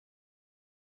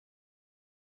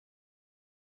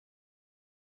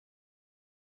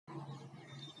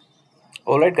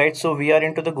Alright guys, so we are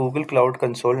into the Google Cloud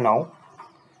Console now.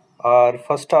 Our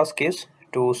first task is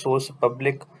to source a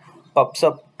public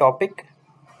PubSub topic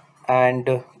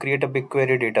and create a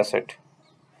BigQuery dataset.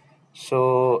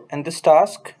 So in this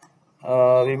task,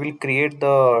 we will create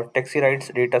the taxi rides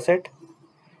dataset.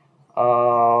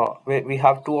 We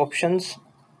have two options,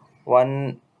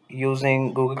 one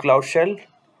using Google Cloud Shell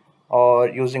or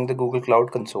using the Google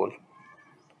Cloud Console.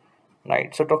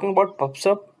 Right, so talking about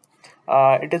PubSub,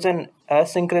 it is an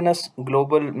asynchronous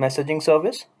global messaging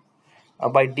service.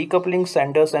 By decoupling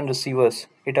senders and receivers,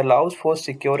 it allows for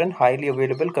secure and highly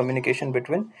available communication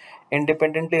between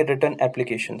independently written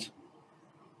applications.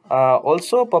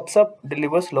 Also, PubSub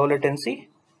delivers low latency,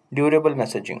 durable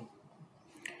messaging.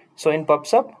 So in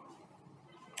PubSub,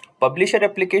 publisher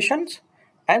applications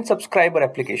and subscriber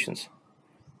applications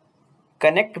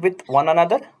connect with one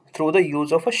another through the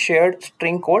use of a shared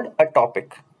string called a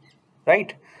topic,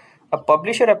 right? A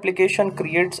publisher application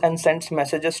creates and sends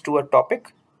messages to a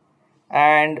topic,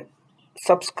 and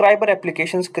subscriber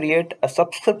applications create a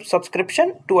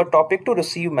subscription to a topic to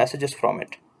receive messages from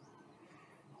it.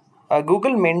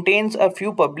 Google maintains a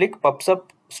few public PubSub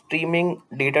streaming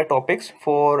data topics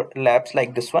for labs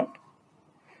like this one.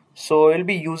 So we'll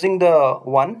be using the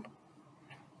one.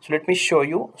 So let me show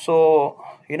you. So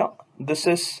this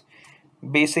is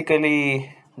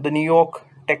basically the New York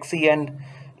taxi and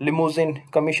limousine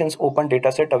commissions open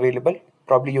dataset available.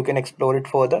 Probably you can explore it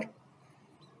further.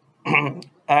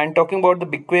 And talking about the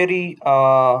BigQuery,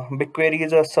 BigQuery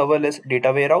is a serverless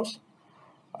data warehouse.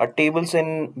 Tables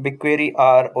in BigQuery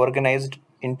are organized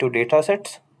into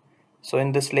datasets. So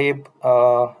in this lab,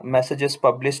 messages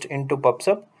published into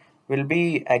PubSub will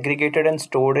be aggregated and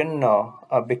stored in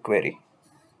a BigQuery.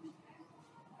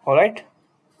 All right.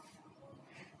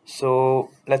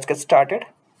 So let's get started.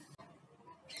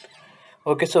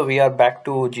 Okay, so we are back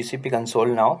to GCP console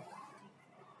now.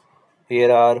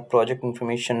 Here are project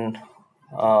information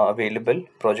available: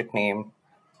 project name,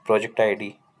 project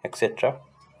ID, etc.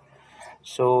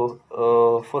 So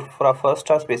for our first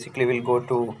task, basically we'll go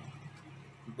to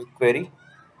BigQuery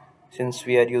since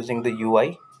we are using the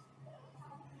UI.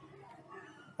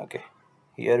 Okay,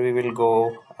 here we will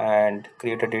go and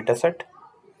create a data set.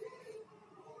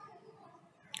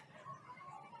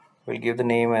 We'll give the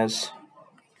name as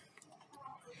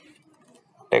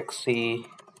taxi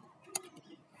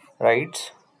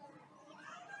rides.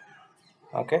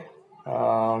 Okay,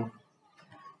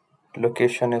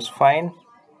 location is fine.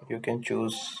 You can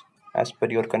choose as per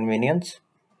your convenience.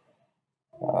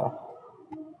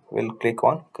 We'll click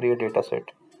on create data set.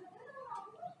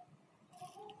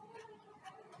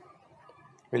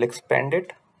 We'll expand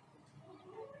it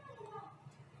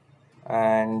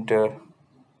and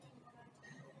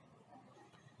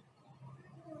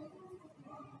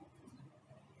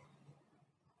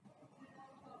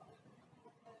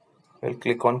we'll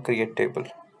click on create table.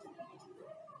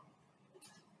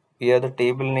 Here the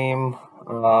table name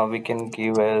we can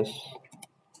give as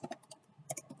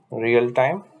real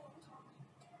time.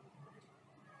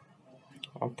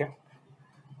 Okay,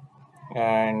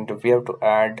 and we have to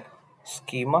add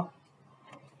schema.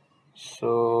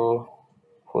 So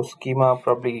for schema,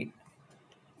 probably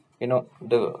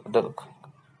the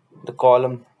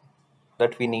column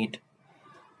that we need.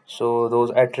 So those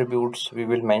attributes we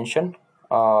will mention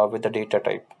with the data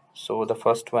type. So the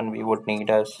first one we would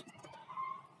need as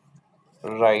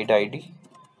ride ID,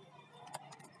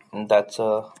 and that's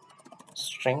a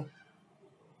string.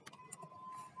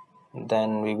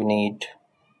 Then we need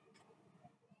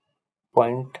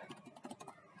point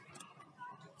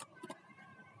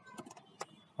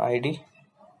ID,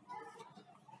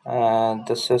 and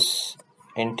this is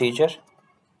integer.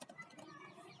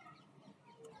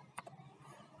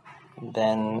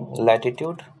 Then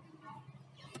latitude,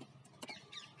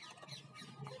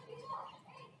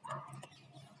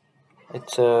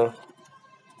 it's a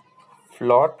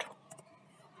float.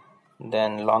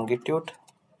 Then longitude,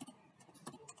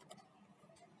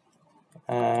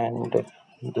 and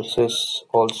this is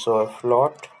also a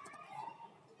float.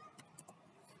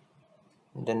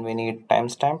 Then we need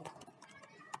timestamp,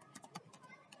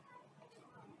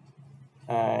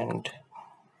 and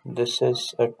this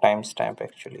is a timestamp,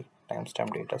 actually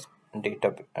timestamp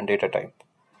data type.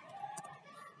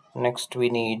 Next we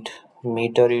need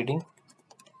meter reading,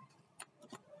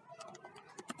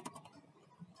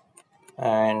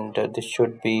 and this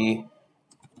should be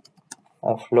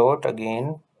a float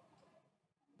again.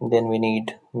 Then we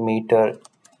need meter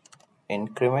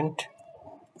increment,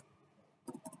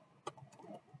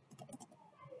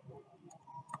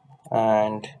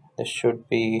 and this should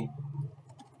be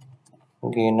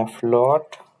again a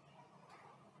float.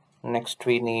 Next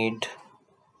we need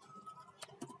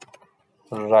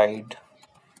ride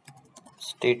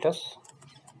status.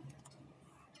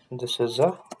 This is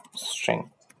a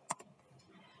string.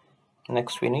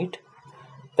 Next we need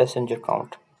passenger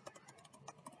count.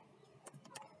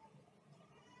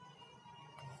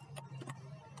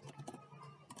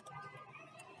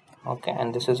 Okay,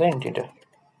 and this is an integer.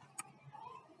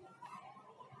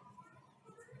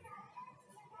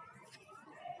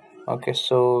 Okay,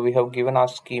 so we have given our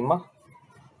schema.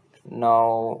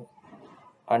 Now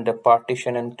under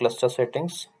partition and cluster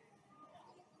settings,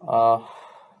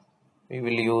 we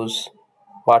will use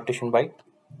partition by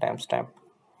timestamp.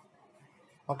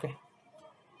 Okay,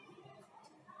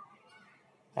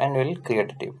 and we'll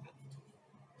create a table.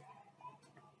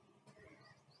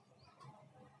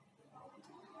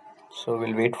 So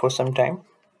we'll wait for some time.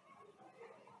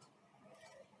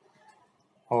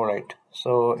 Alright,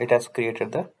 so it has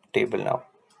created the table now.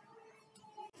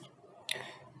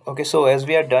 Okay, so as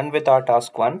we are done with our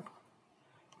task 1,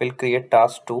 we'll create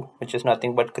task 2, which is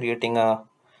nothing but creating a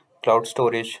cloud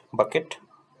storage bucket.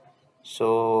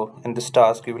 So in this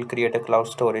task, we will create a cloud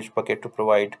storage bucket to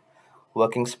provide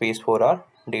working space for our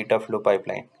data flow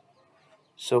pipeline.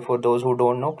 So for those who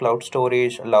don't know, cloud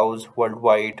storage allows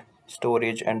worldwide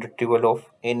storage and retrieval of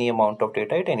any amount of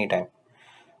data at any time.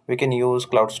 We can use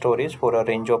cloud storage for a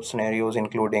range of scenarios,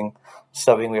 including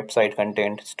serving website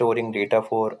content, storing data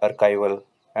for archival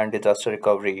and disaster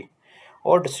recovery,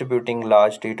 or distributing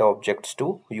large data objects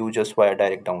to users via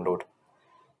direct download.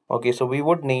 Okay, so we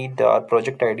would need our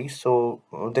project ID. So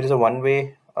there is a one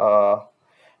way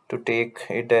to take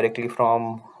it directly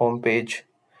from home page.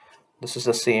 This is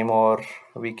the same, or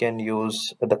we can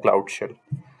use the Cloud Shell.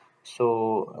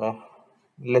 So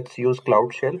let's use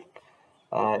Cloud Shell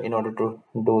in order to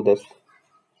do this.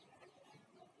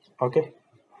 Okay,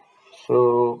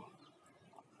 so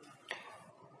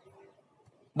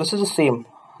this is the same.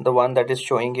 The one that is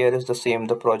showing here is the same,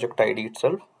 the project ID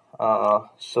itself.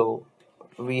 So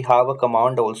we have a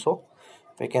command also.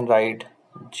 We can write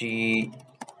g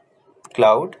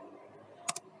cloud.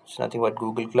 It's nothing but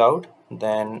Google Cloud.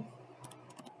 Then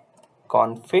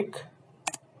config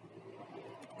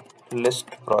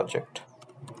list project.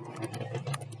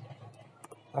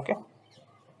 Okay,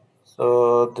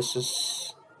 so this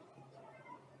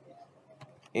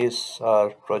is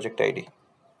our project ID.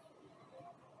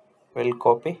 We'll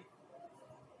copy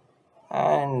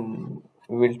and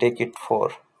we'll take it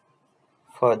for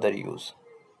further use.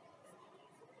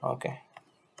 Okay,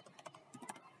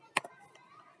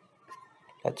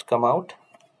 let's come out.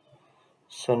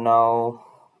 So now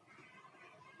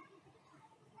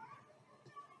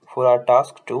for our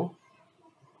task 2,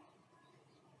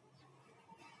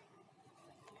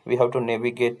 we have to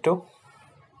navigate to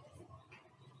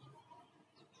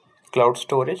cloud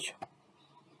storage.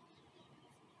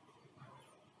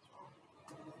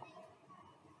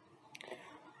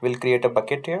 We'll create a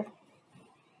bucket here.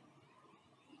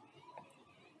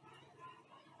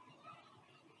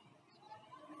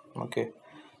 Okay,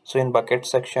 so in bucket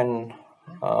section,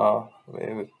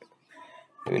 we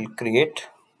will create.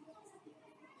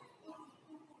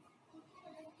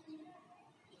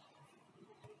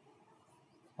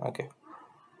 Okay,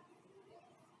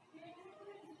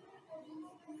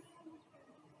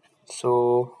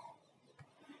 so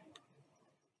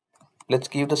let's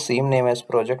give the same name as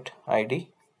project ID.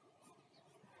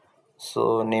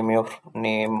 So name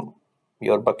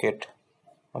your bucket.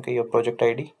 Okay, your project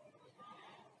ID.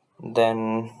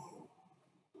 Then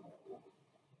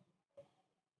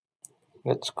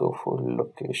let's go for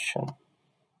location.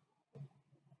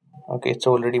 Okay, it's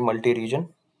already multi-region.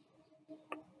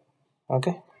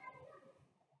 Okay,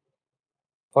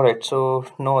 all right, so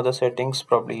no other settings.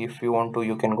 Probably if you want to,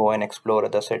 you can go and explore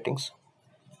other settings.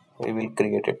 We will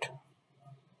create it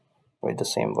with the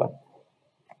same one.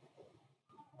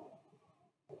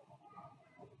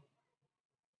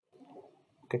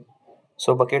 Okay,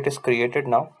 so bucket is created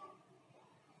now.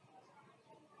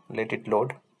 Let it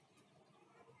load.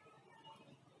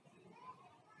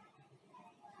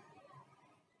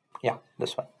 Yeah,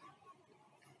 this one.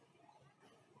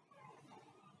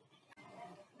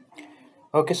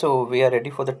 Okay, so we are ready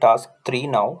for the task 3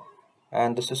 now,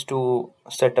 and this is to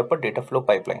set up a data flow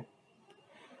pipeline.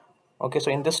 Okay, so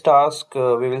in this task,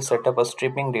 we will set up a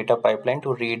streaming data pipeline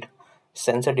to read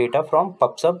sensor data from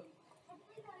PubSub.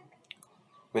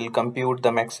 We'll compute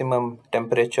the maximum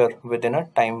temperature within a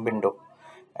time window,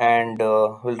 and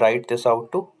we'll write this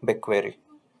out to BigQuery.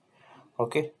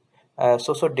 Okay,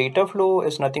 so data flow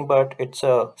is nothing but it's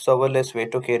a serverless way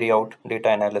to carry out data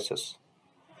analysis.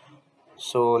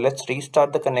 So let's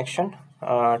restart the connection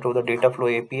to the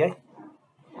DataFlow API.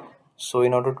 So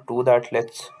in order to do that,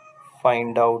 let's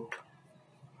find out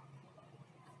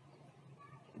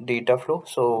DataFlow.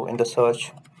 So in the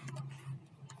search,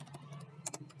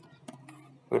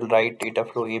 we'll write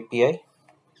DataFlow API.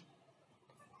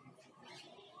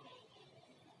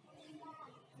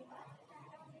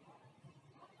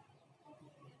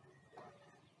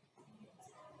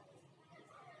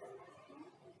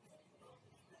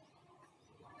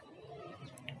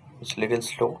 It's a little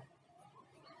slow.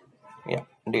 Yeah,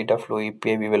 DataFlow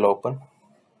API we will open.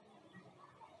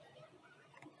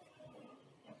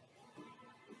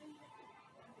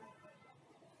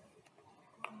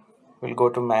 We'll go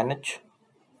to manage.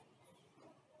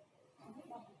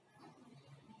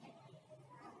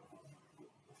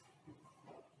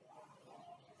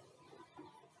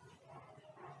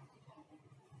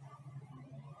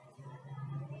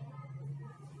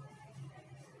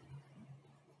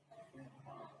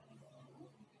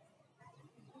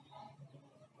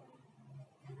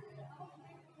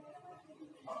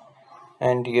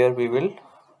 And here we will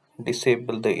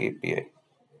disable the API.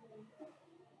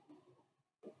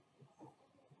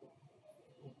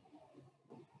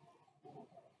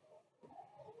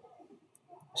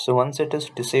 So once it is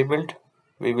disabled,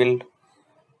 we will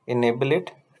enable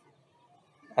it,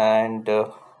 and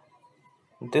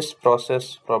this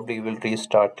process probably will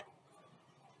restart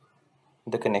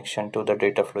the connection to the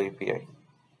DataFlow API.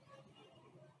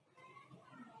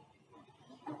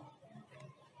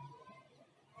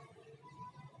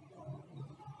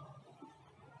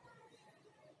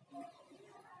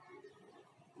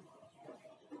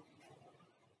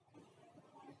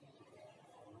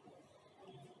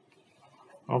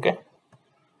 Okay,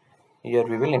 here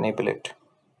we will enable it.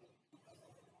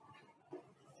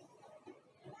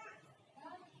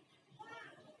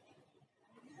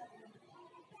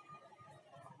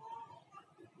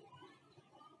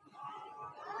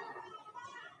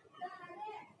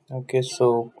 Okay,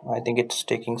 so I think it's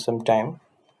taking some time.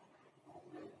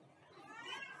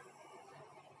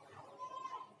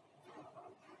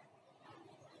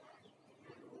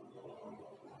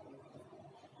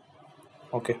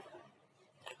 Okay,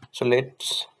 so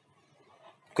let's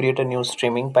create a new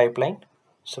streaming pipeline.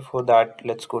 So for that,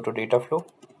 let's go to DataFlow.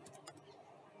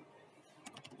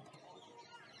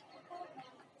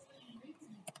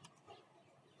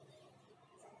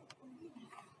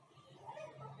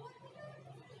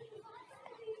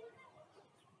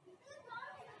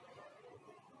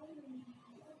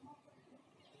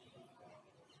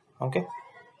 Okay,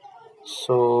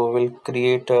 so we'll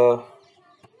create a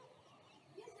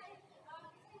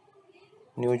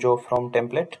new job from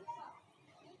template.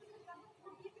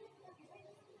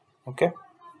 Okay,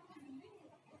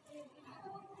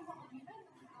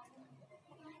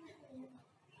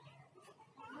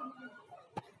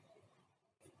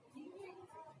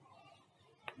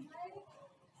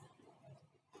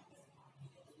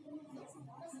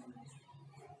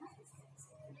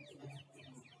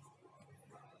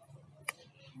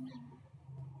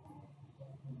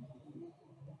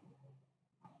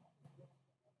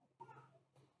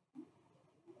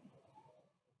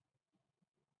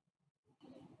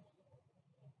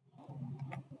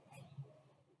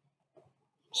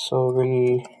 so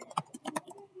we'll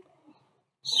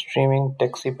streaming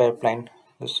taxi pipeline.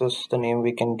 This is the name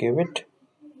we can give it.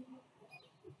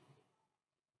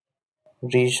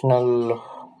 Regional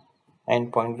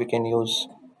endpoint we can use.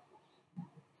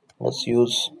 Let's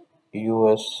use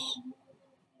US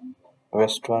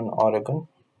Western Oregon.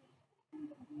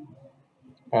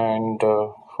 And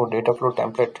for DataFlow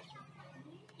template,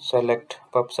 select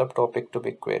pub subtopic to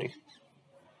BigQuery.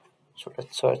 So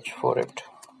let's search for it.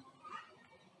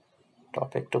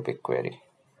 Topic to BigQuery.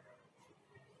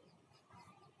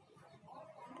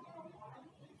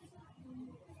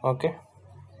 Okay.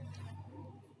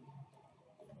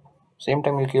 Same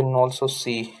time you can also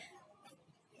see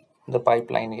the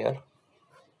pipeline here.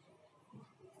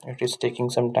 It is taking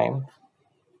some time.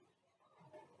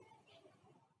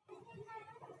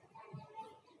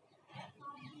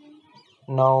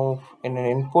 Now in an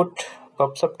input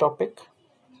pub subtopic,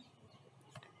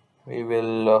 we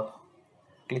will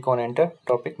click on enter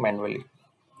topic manually.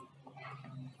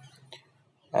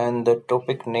 And the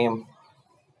topic name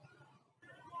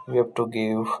we have to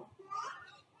give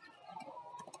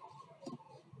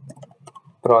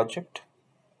project.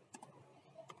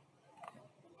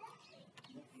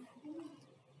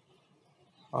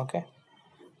 Okay,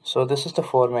 so this is the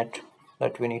format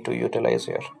that we need to utilize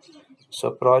here.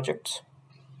 So projects,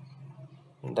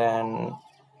 then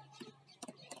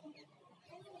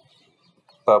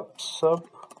pub sub,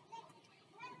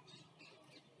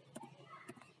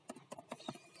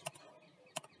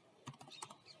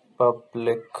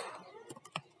 public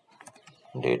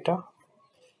data,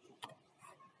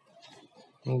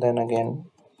 and then again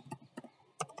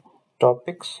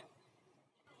topics,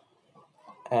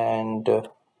 and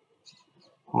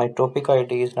my topic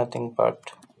ID is nothing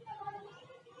but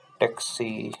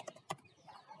taxi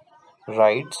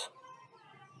rides.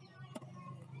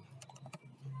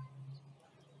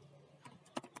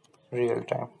 Real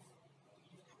time.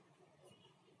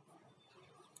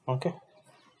 Okay,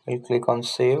 we'll click on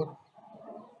save.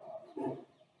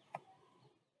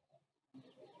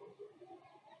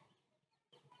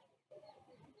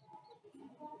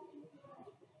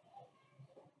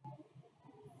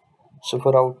 So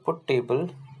for output table,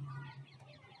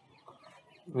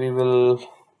 we'll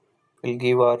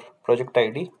give our project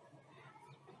ID,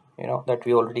 that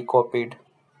we already copied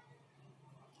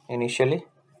initially,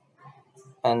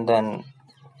 and then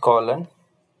colon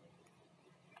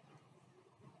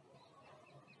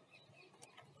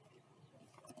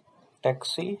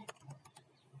taxi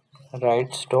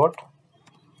rides dot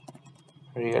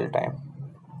real time.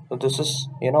 So this is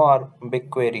our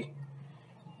BigQuery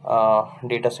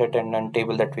data set and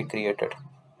table that we created.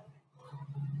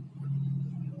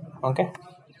 Okay,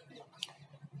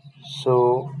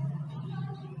 so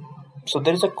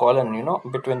there is a colon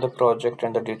between the project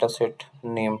and the data set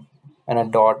name, and a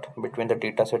dot between the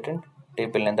data set and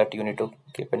table, and that you need to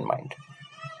keep in mind.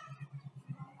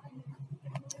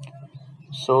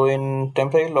 So in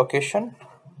temporary location,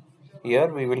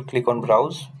 here we will click on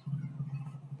browse.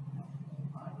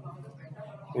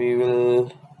 We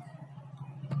will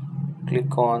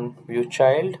click on view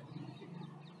child,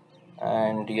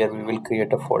 and here we will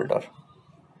create a folder.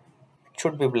 It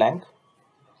should be blank.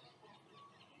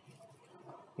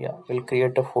 Yeah, we'll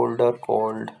create a folder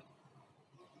called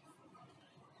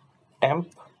temp.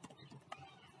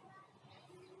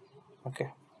 Okay,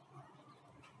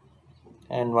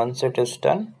 and once it is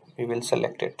done, we will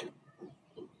select it.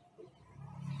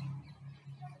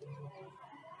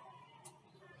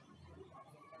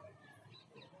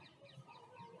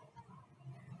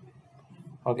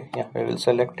 Okay, yeah, we will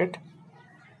select it.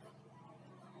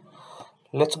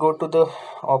 Let's go to the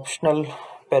optional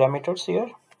parameters here.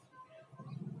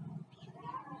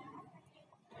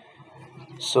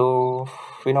 So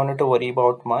we don't need to worry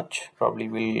about much. Probably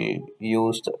we'll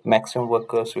use the maximum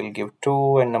workers, we'll give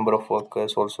 2, and number of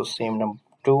workers also same number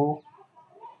 2,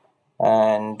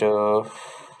 and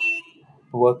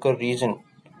worker region,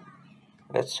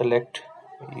 let's select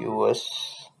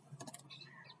US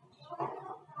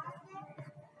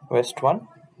West 1,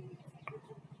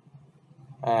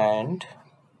 and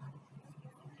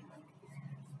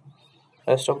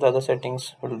rest of the other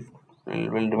settings will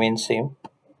remain same.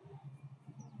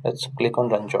 Let's click on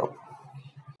run job.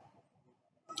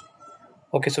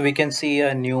 Okay, so we can see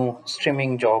a new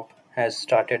streaming job has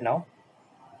started now,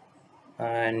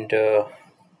 and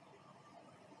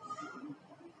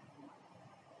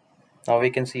now we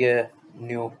can see a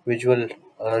new visual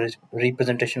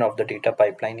representation of the data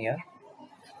pipeline here.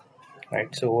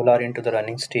 Right, so all are into the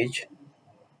running stage.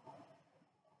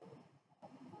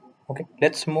 Okay,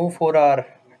 let's move for our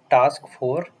task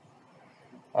 4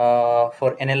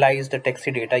 for analyze the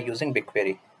taxi data using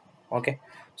BigQuery. Okay,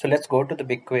 so let's go to the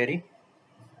BigQuery.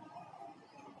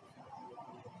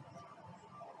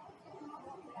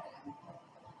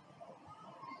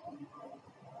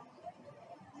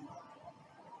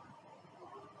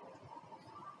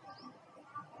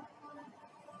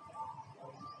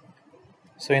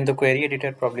 So in the query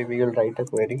editor, probably we will write a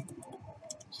query,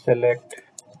 select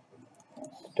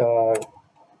star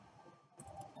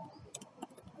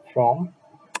from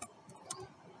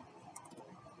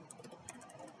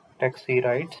taxi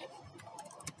rides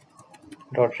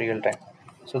dot real time.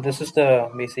 So this is the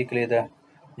basically the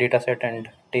data set and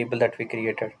table that we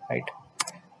created, right?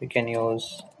 We can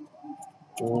use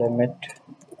limit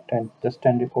 10, just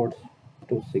 10 records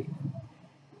to see.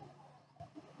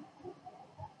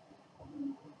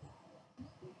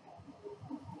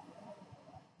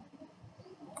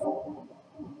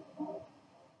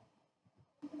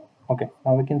 Okay,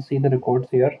 now we can see the records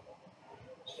here.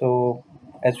 So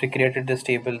as we created this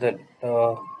table, that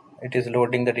it is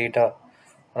loading the data,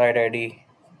 ride ID,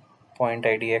 point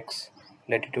ID X,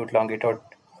 latitude, longitude,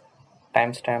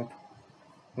 timestamp,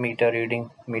 meter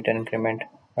reading, meter increment,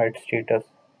 ride status,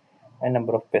 and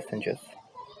number of passengers.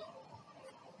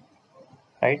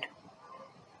 Right?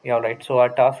 Yeah, right. So our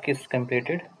task is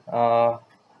completed.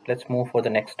 Let's move for the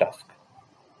next task.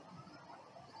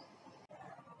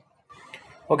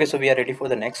 Okay, so we are ready for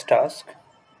the next task.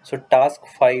 So task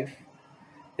 5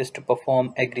 is to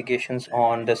perform aggregations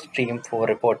on the stream for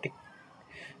reporting.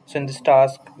 So in this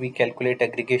task, we calculate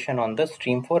aggregation on the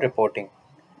stream for reporting.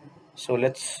 So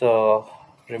let's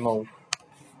remove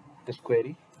this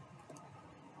query.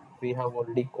 We have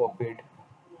already copied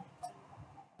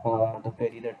the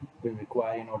query that will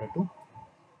require in order to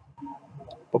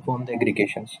perform the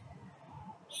aggregations.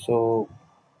 So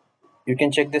you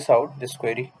can check this out, this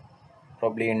query,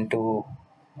 probably into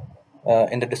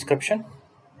in the description.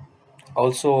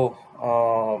 Also,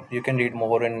 you can read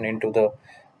more into the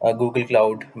Google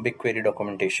Cloud BigQuery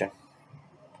documentation.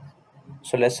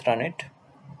 So let's run it.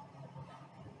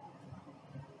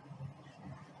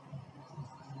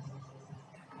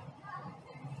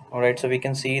 All right, so we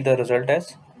can see the result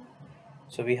as,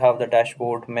 so we have the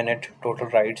dashboard, minute, total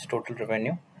rides, total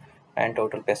revenue, and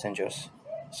total passengers.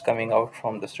 It's coming out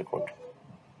from this report.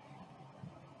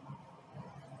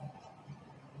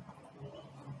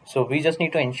 So we just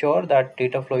need to ensure that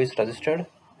DataFlow is registered,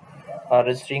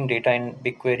 registering data in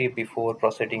BigQuery before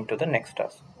proceeding to the next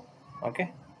task.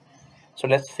 Okay, so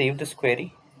let's save this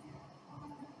query.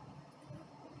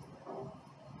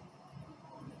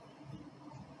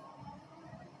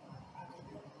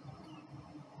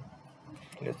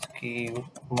 Let's give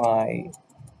my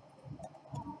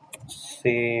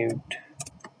saved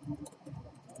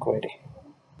query.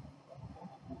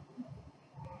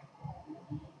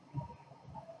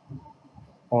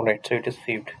 All right, so it is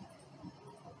saved.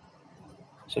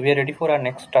 So we are ready for our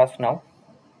next task now.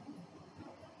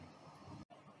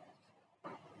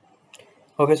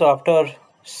 Okay, so after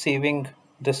saving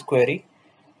this query,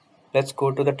 let's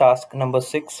go to the task number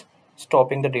 6,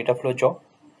 stopping the DataFlow job.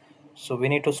 So we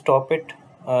need to stop it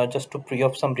just to free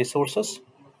up some resources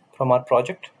from our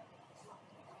project.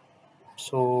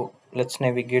 So let's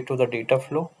navigate to the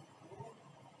DataFlow.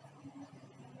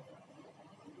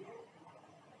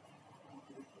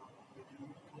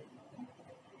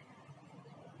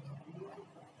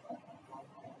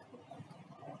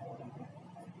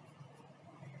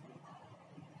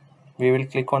 We will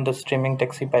click on the streaming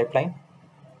taxi pipeline.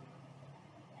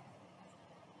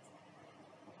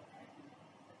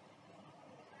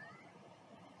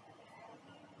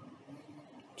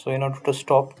 So in order to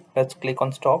stop, let's click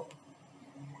on stop,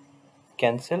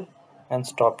 cancel, and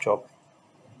stop job.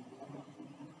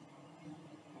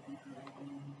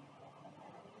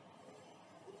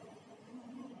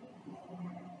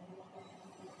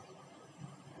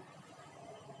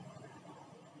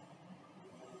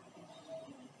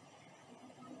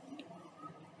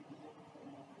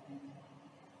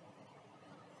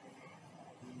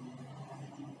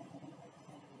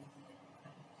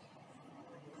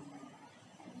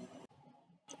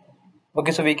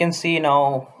 Okay, so we can see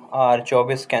now our job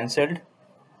is cancelled.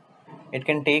 It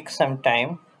can take some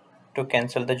time to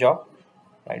cancel the job,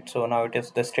 right? So now it is,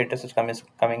 the status is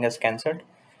coming as cancelled.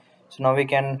 So now we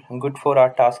can, good for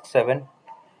our task 7,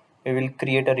 we will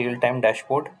create a real-time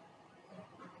dashboard.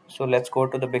 So let's go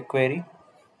to the BigQuery.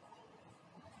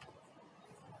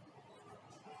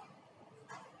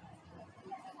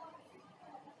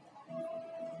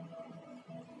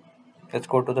 Let's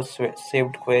go to the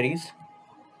saved queries.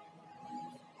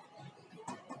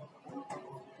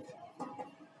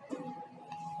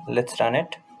 Let's run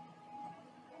it.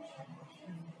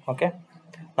 Okay,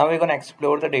 now we're going to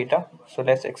explore the data. So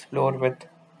let's explore with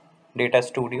Data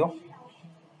Studio.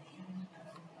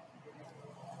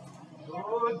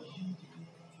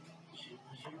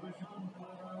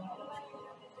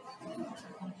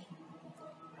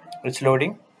 It's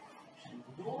loading.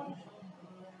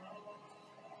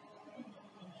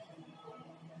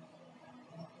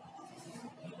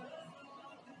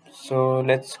 So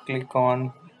let's click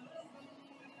on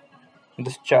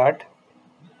this chart.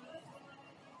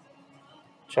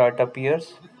 Chart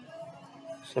appears.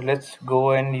 So let's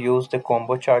go and use the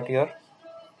combo chart here.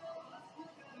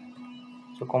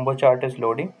 So combo chart is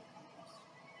loading.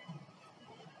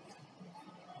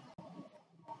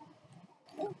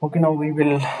 Okay, now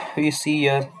we see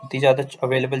here, these are the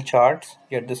available charts.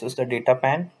 Here this is the data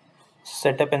pane,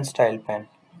 setup and style pane.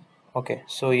 Okay,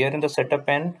 so here in the setup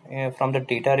pane, from the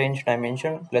data range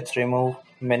dimension, let's remove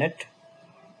minute.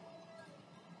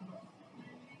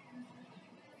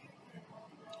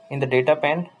 In the data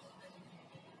pane,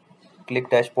 click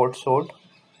dashboard sort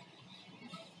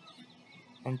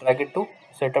and drag it to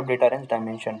setup data range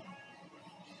dimension.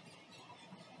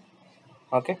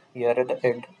 Okay, here at the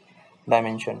end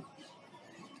dimension.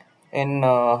 In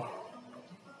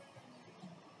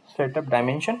setup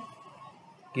dimension,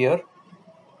 here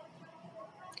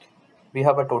we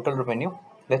have a total revenue.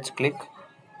 Let's click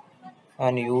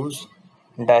and use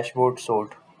dashboard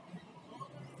sort.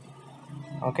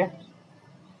 Okay,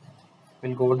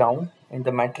 we'll go down in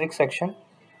the metric section.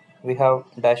 We have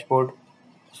dashboard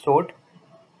sort.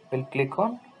 We'll click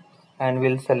on and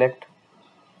we'll select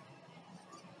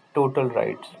total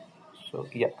rides. So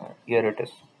yeah, here it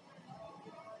is.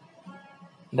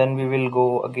 Then we will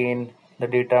go again the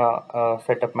data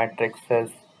setup matrix says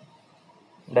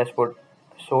dashboard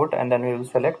sort, and then we will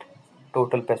select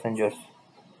total passengers.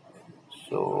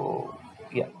 So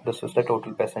yeah, this is the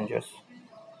total passengers.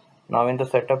 Now in the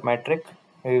setup metric,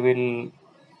 we will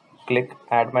click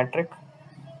add metric,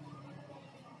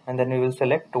 and then we will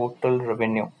select total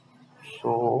revenue.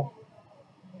 So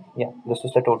yeah, this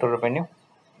is the total revenue.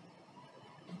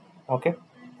 Okay,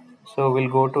 so we'll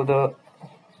go to the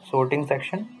sorting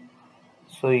section.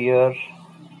 So here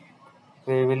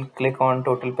we will click on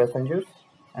total passengers,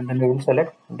 and then we will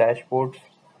select dashboards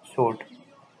sort.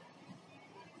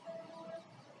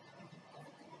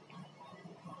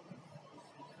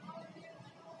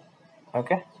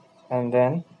 Okay, and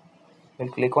then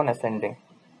we'll click on ascending.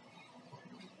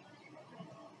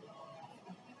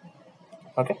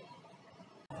 Okay.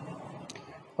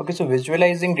 Okay, so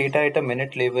visualizing data at a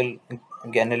minute level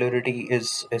granularity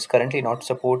is currently not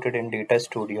supported in Data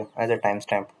Studio as a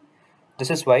timestamp. This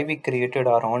is why we created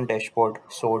our own dashboard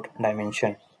sort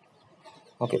dimension.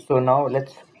 Okay, so now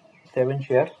let's save and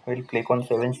share. We'll click on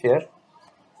save and share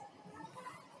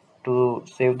to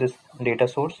save this data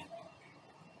source.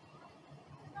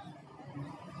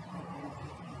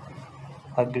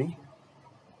 Agree.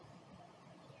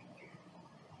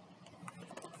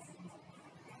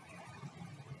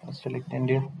 Select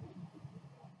India.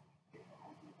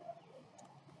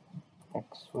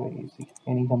 XYZ.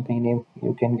 Any company name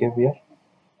you can give here.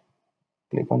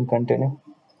 Click on continue.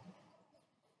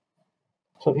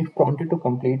 So if prompted to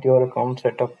complete your account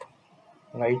setup,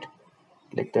 right,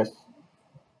 like this,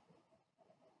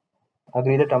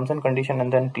 agree the terms and condition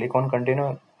and then click on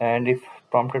continue. And if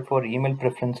prompted for email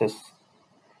preferences,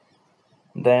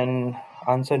 then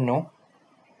answer no.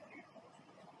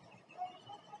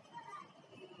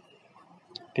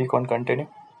 Click on continue.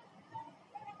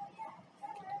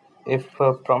 If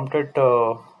prompted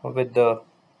with the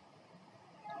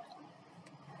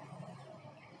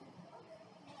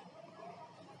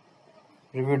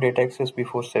review data access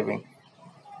before saving,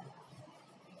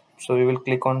 so we will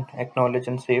click on acknowledge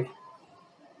and save.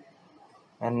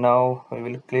 And now we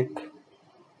will click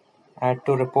add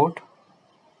to report.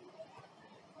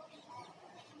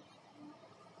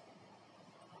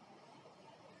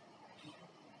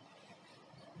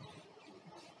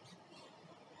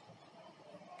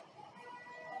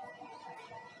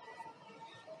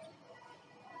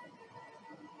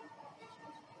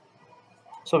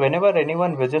 So whenever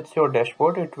anyone visits your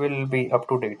dashboard, it will be up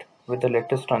to date with the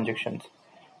latest transactions.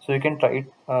 So you can try it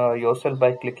yourself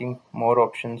by clicking more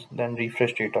options, then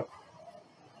refresh data.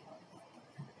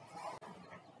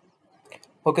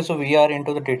 Okay, so we are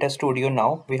into the Data Studio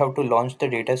now. We have to launch the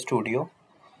Data Studio.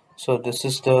 So this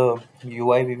is the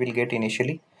UI we will get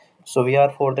initially. So we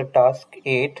are for the task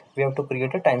 8, we have to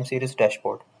create a time series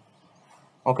dashboard.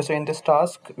 Okay, so in this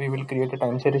task, we will create a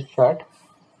time series chart.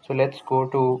 So let's go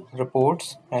to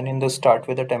reports, and in the start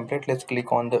with the template, let's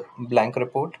click on the blank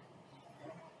report.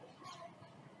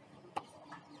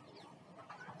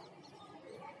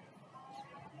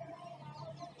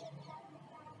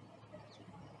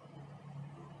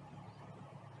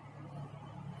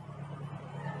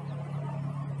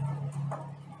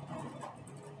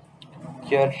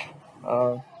 Here,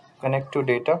 connect to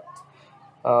data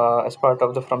as part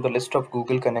of the from the list of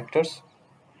Google connectors.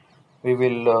 We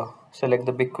will select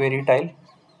the BigQuery tile.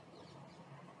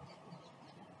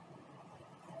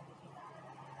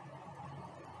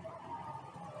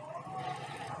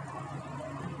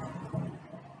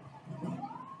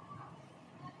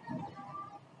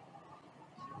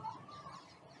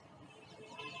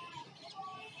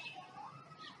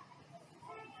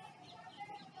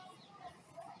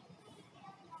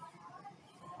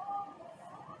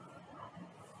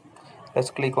 Let's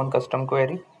click on custom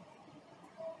query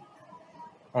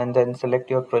and then select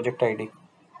your project ID.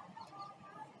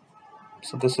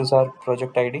 So this is our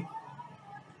project ID.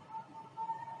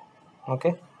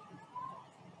 Okay.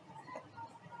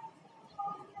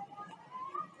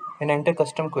 In enter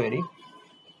custom query,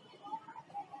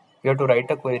 you have to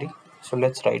write a query. So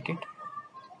let's write it.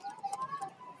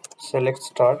 Select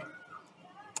star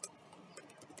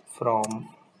from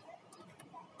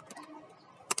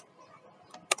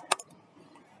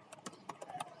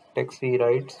taxi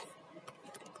rides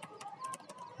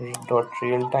dot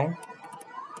real time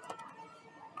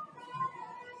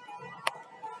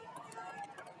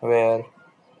where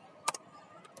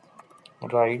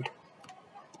ride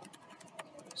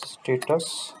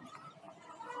status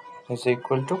is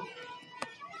equal to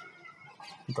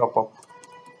drop off.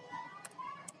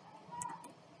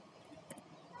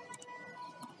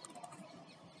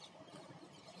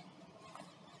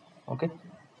 Okay,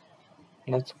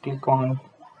 let's click on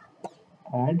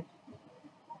add.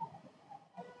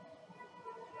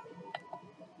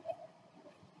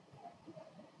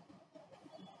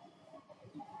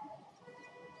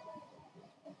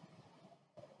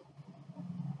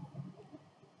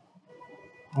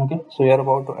 Okay, so you are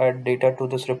about to add data to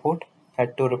this report.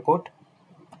 Add to report.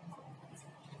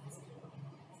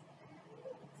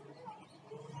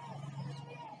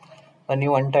 A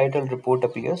new untitled report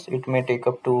appears. It may take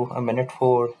up to a minute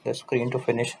for the screen to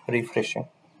finish refreshing.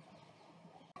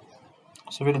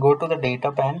 So we'll go to the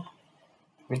data pane.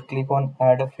 We'll click on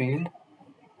add a field.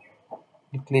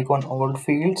 We'll click on all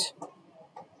fields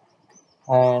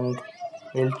and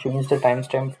we'll change the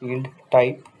timestamp field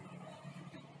type.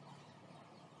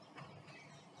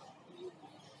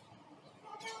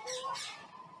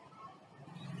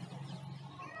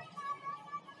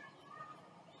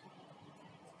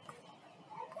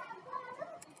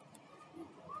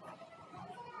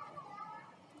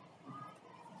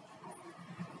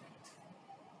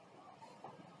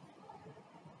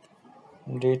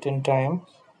 Date and time.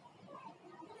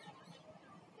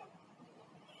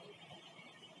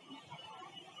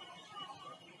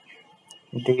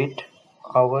 Date,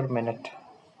 hour, minute.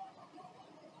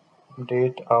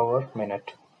 Date, hour,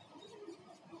 minute.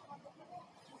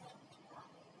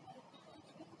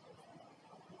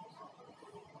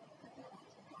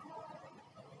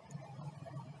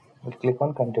 We'll click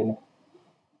on continue.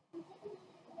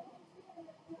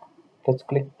 Let's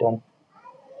click done.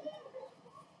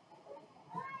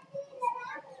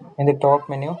 In the top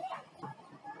menu,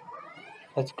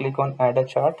 let's click on add a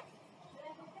chart.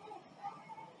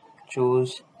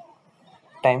 Choose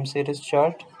time series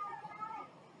chart.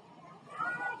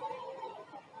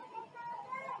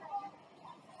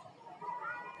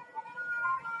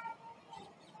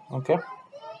 Okay.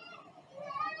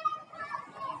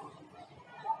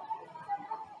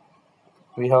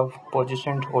 We have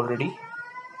positioned already.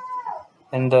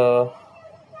 In the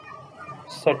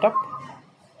setup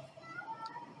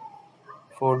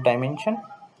for dimension,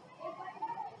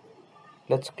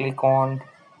 let's click on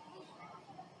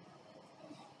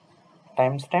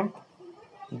timestamp,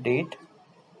 date,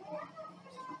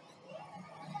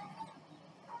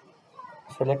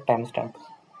 select timestamp.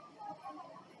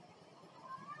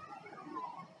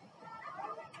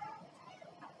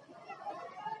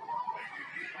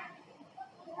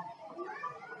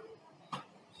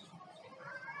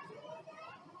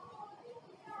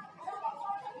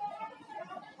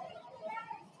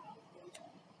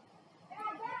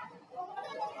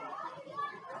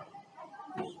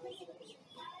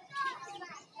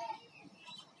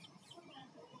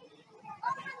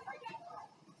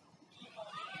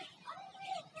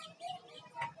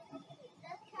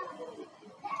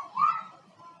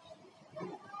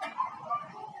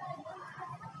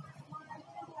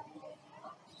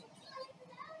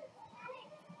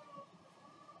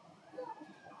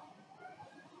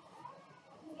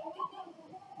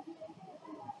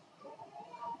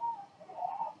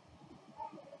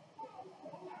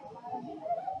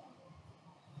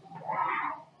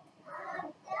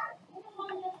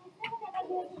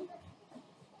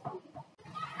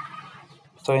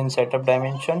 So in setup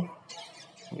dimension,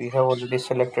 we have already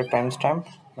selected timestamp.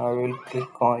 Now I will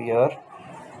click on here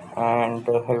and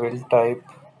I will type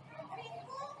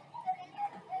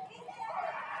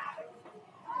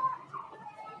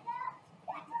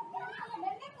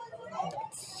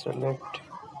select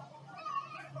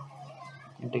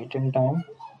date and time,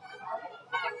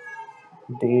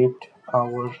 date,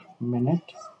 hour,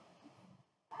 minute.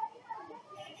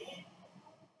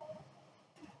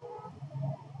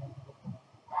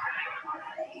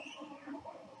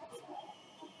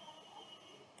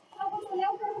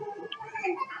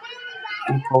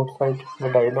 Keep outside the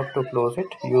dialog to close it.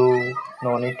 You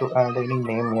no need to add any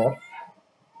name here.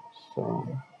 So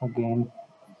again,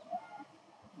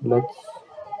 let's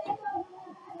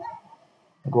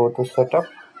go to setup,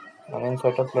 and in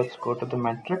setup let's go to the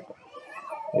metric.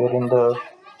 Here in the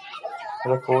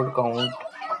record count,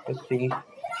 let's see,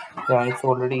 yeah, it's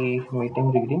already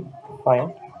meeting reading,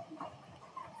 fine.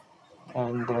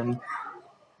 And then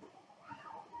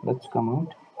let's come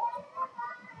out.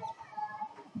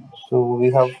 So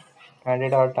we have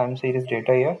added our time series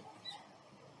data here.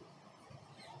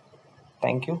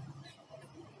 Thank you.